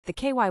The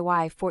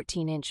KYY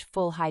 14-inch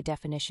full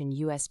high-definition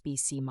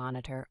USB-C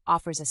monitor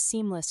offers a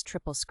seamless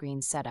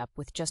triple-screen setup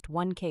with just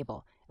one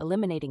cable,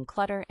 eliminating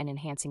clutter and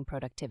enhancing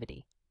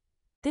productivity.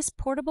 This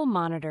portable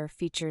monitor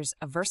features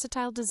a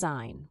versatile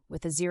design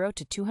with a 0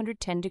 to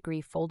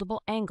 210-degree foldable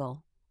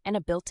angle and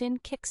a built-in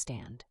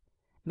kickstand,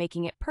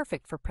 making it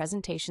perfect for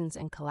presentations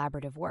and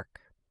collaborative work.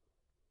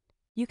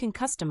 You can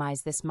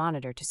customize this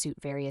monitor to suit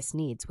various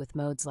needs with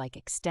modes like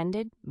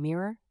extended,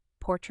 mirror,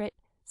 portrait,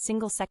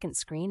 single-second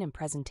screen, and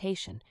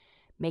presentation,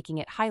 making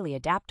it highly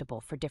adaptable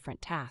for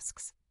different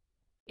tasks.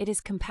 It is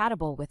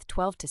compatible with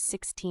 12 to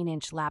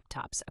 16-inch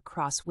laptops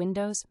across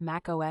Windows,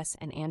 macOS,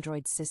 and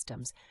Android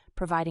systems,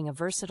 providing a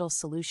versatile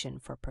solution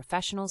for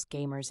professionals,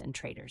 gamers, and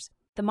traders.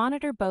 The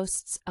monitor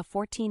boasts a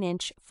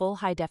 14-inch full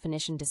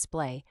high-definition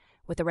display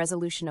with a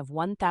resolution of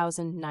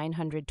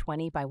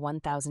 1920 by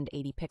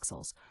 1080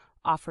 pixels,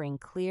 offering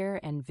clear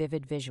and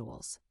vivid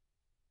visuals.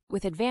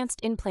 With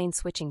advanced in-plane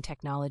switching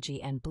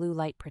technology and blue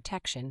light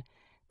protection,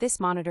 this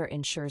monitor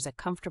ensures a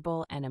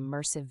comfortable and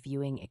immersive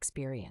viewing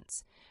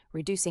experience,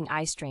 reducing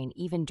eye strain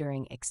even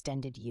during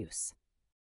extended use.